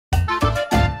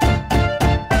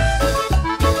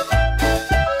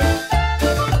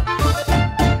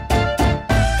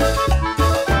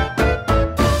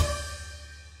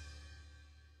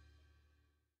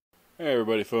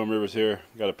everybody, Foam Rivers here.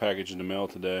 Got a package in the mail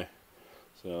today,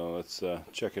 so let's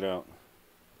check it out.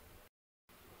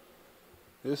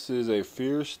 This is a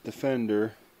Fierce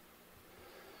Defender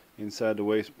inside the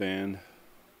waistband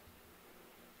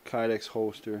Kydex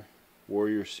holster,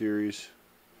 Warrior series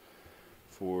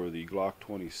for the Glock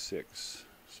 26.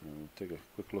 So we'll take a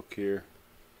quick look here.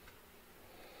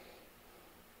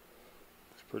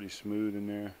 It's pretty smooth in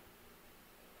there.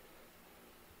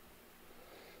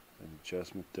 An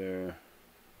adjustment there.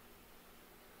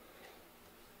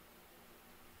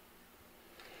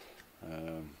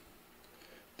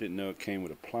 Didn't know it came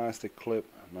with a plastic clip.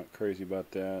 I'm not crazy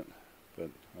about that, but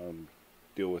I'll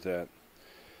deal with that.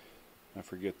 I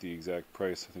forget the exact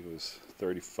price. I think it was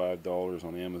 $35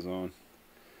 on Amazon.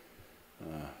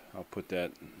 I'll put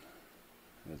that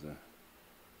as a,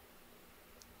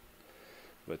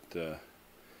 but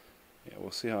yeah,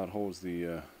 we'll see how it holds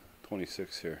the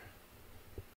 26 here.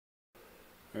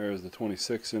 There's the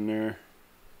 26 in there.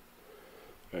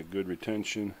 Got good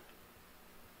retention.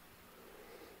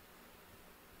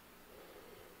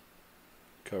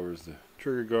 Covers the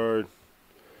trigger guard.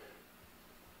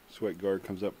 Sweat guard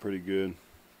comes up pretty good.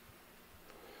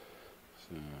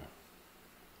 So,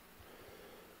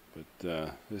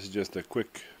 but this is just a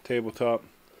quick tabletop.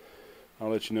 I'll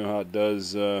let you know how it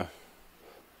does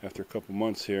after a couple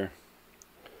months here.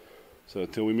 So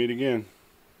until we meet again.